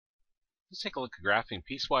Let's take a look at graphing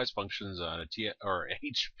piecewise functions on a T or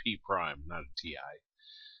HP prime, not a TI.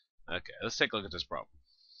 Okay, let's take a look at this problem.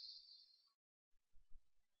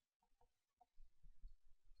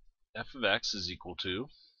 F of x is equal to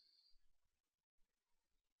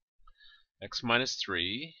x minus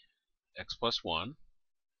 3, x plus 1.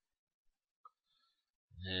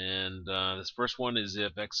 And this first one is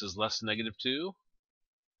if x is less than negative 2.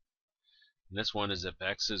 And this one is if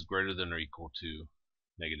x is greater than or equal to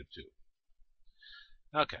negative 2.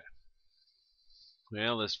 Okay.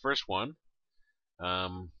 Well, this first one,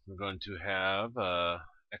 we're going to have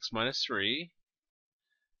x minus 3,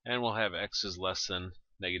 and we'll have x is less than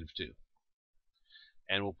negative 2.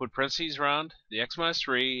 And we'll put parentheses around the x minus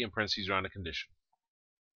 3 and parentheses around a condition.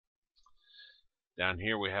 Down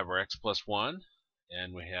here we have our x plus 1,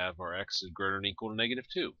 and we have our x is greater than or equal to negative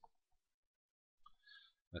 2.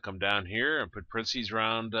 I'll come down here and put parentheses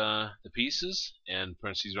around the pieces and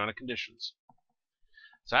parentheses around the conditions.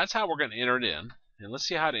 So that's how we're going to enter it in. And let's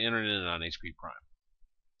see how to enter it in on HP prime.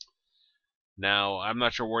 Now, I'm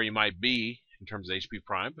not sure where you might be in terms of HP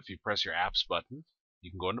prime, but if you press your apps button,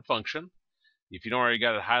 you can go into function. If you don't already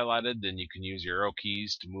got it highlighted, then you can use your arrow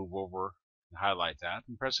keys to move over and highlight that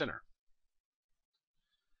and press enter.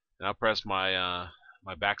 And I'll press my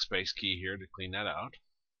my backspace key here to clean that out.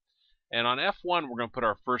 And on F1, we're going to put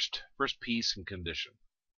our first piece and condition.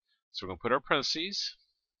 So we're going to put our parentheses.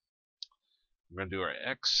 We're going to do our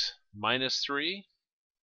x minus 3.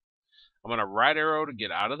 I'm going to right arrow to get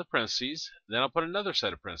out of the parentheses. Then I'll put another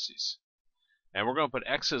set of parentheses. And we're going to put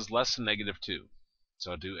x is less than negative 2.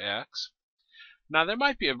 So I'll do x. Now there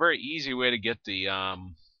might be a very easy way to get the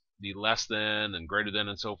less than and greater than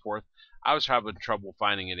and so forth. I was having trouble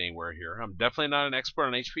finding it anywhere here. I'm definitely not an expert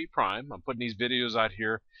on HP prime. I'm putting these videos out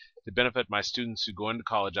here to benefit my students who go into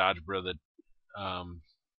college algebra that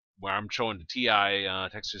where I'm showing the TI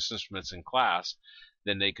Texas Instruments in class.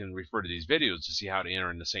 Then they can refer to these videos to see how to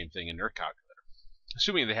enter in the same thing in their calculator,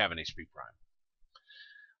 assuming they have an HP prime.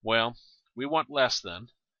 Well, we want less than,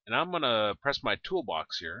 and I'm going to press my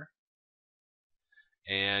toolbox here.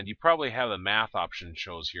 And you probably have the math option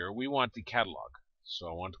shows here. We want the catalog. So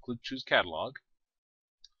I want to choose catalog.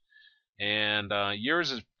 And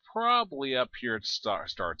yours is probably up here to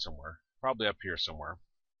start somewhere. Probably up here somewhere.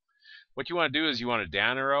 What you want to do is you want to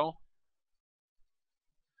down arrow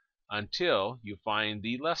until you find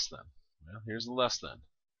the less than. Well, here's the less than.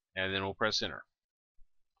 And then we'll press enter.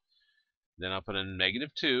 Then I'll put in negative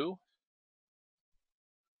 2.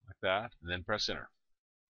 Like that. And then press enter.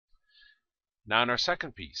 Now in our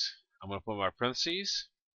second piece, I'm going to put my parentheses,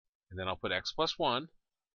 and then I'll put x plus 1.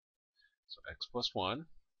 So x plus 1. I'm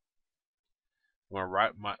going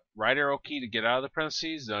to right arrow key to get out of the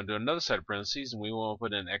parentheses, then I'll do another set of parentheses, and we want to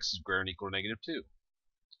put in x is greater than or equal to negative 2.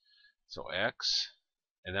 So x,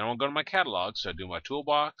 and then I'm going to go to my catalog, so I do my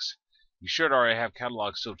toolbox. You should already have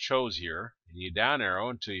catalog still chose here, and you down arrow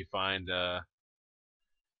until you find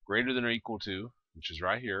greater than or equal to, which is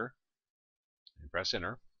right here, and press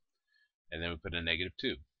enter. And then we put in negative 2.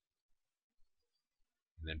 And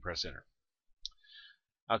then press enter.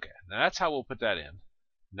 Okay, now that's how we'll put that in.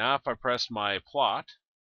 Now if I press my plot,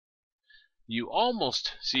 you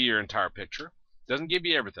almost see your entire picture. Doesn't give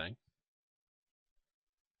you everything.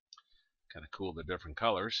 Kind of cool, the different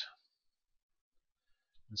colors.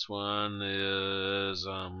 This one is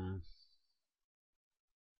going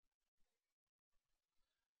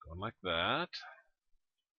like that.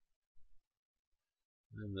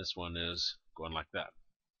 And this one is going like that.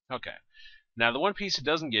 Okay. Now the one piece it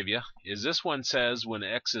doesn't give you is this one says when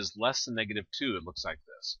x is less than negative 2, it looks like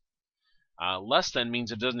this. Less than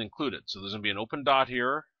means it doesn't include it. So there's going to be an open dot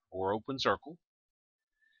here or open circle.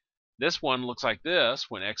 This one looks like this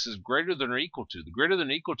when x is greater than or equal to. The greater than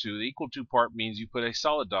or equal to, the equal to part means you put a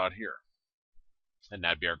solid dot here. And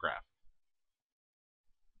that'd be our graph.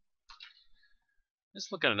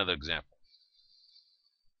 Let's look at another example.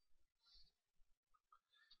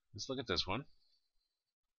 Let's look at this one.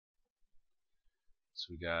 So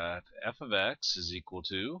we got f of x is equal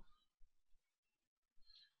to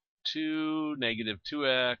 2 negative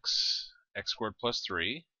 2x, x squared plus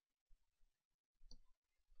 3.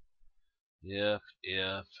 If,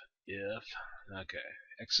 okay,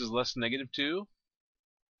 x is less than negative 2.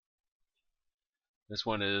 This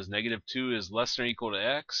one is negative 2 is less than or equal to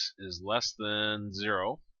x is less than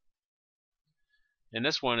 0. And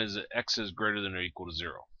this one is x is greater than or equal to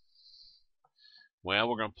 0. Well,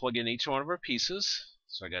 we're going to plug in each one of our pieces.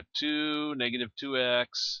 So I got 2, negative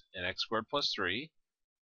 2x, and x squared plus 3.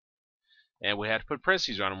 And we had to put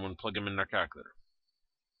parentheses on them when we plug them in our calculator.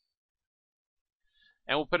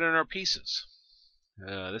 And we'll put in our pieces.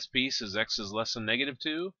 This piece is x is less than negative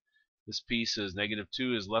 2. This piece is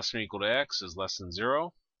 -2 is less than or equal to x is less than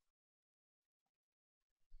 0.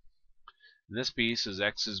 And this piece is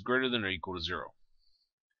x is greater than or equal to 0.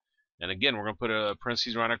 And again, we're going to put a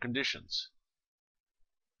parentheses around our conditions.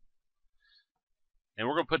 And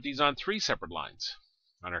we're going to put these on 3 separate lines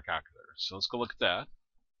on our calculator. So let's go look at that.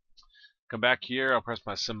 Come back here, I'll press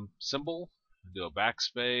my symbol, do a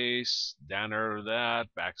backspace, down arrow to that,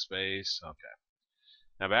 backspace, okay.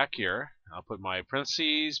 Now back here, I'll put my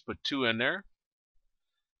parentheses, put 2 in there.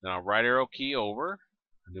 Then I'll right arrow key over,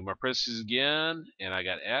 do my parentheses again, and I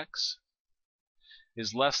got x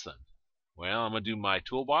is less than. Well, I'm going to do my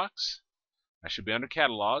toolbox. I should be under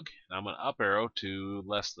catalog, and I'm going to up arrow to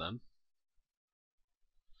less than,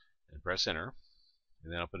 and press enter.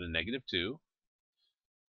 And then I'll put a -2,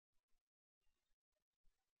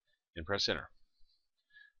 and press enter.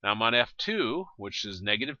 Now I'm on F2, which is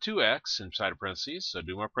 -2x inside of parentheses, so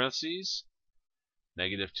do my parentheses,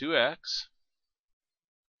 -2x,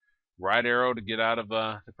 right arrow to get out of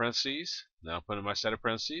the parentheses, then I'll put in my set of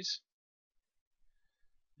parentheses,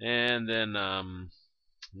 and then,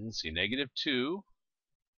 let's see, -2,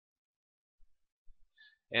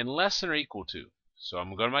 and less than or equal to. So I'm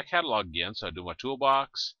going to go to my catalog again, so I do my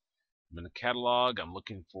toolbox, I'm in the catalog, I'm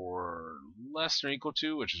looking for less than or equal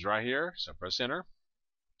to, which is right here, so I press enter.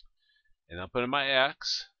 And I'll put in my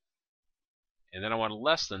x, and then I want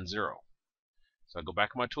less than 0. So I go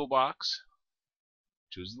back to my toolbox,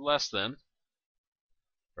 choose the less than,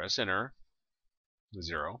 press enter,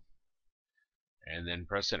 0, and then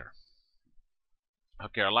press enter.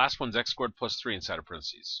 Okay, our last one's x squared plus 3 inside of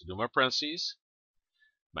parentheses. So do my parentheses,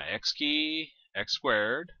 my x key, x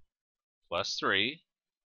squared plus 3,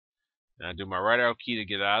 and I do my right arrow key to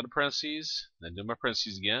get out of the parentheses, then do my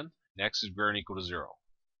parentheses again, and x is greater than or equal to 0.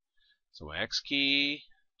 So my x key,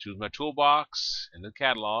 choose my toolbox, in the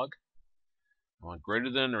catalog, I want greater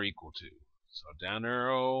than or equal to. So down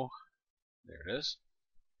arrow, there it is,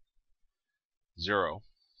 0,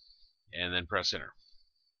 and then press enter.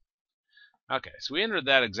 Okay, so we entered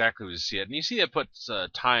that exactly as you see it, and you see it puts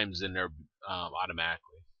times in there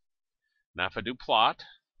automatically. Now if I do plot,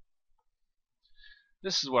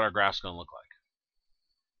 this is what our graph's going to look like.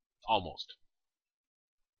 Almost.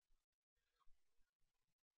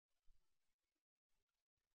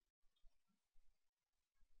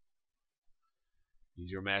 Use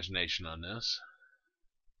your imagination on this.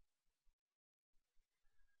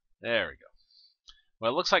 There we go.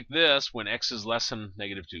 Well, it looks like this when x is less than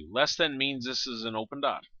 -2. Less than means this is an open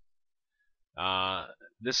dot.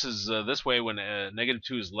 This is this way when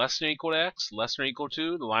 -2 is less than or equal to x, less than or equal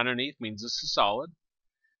to, the line underneath means this is solid,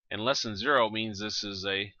 and less than 0 means this is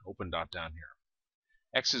a open dot down here.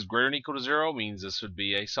 X is greater than or equal to 0 means this would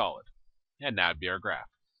be a solid, and that would be our graph.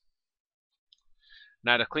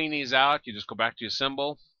 Now to clean these out, you just go back to your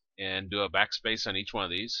symbol and do a backspace on each one of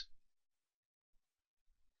these,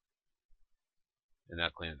 and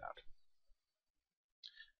that'll clean it out.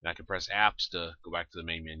 And I can press apps to go back to the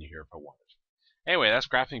main menu here if I wanted. Anyway, that's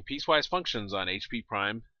graphing piecewise functions on HP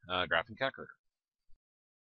Prime graphing calculator.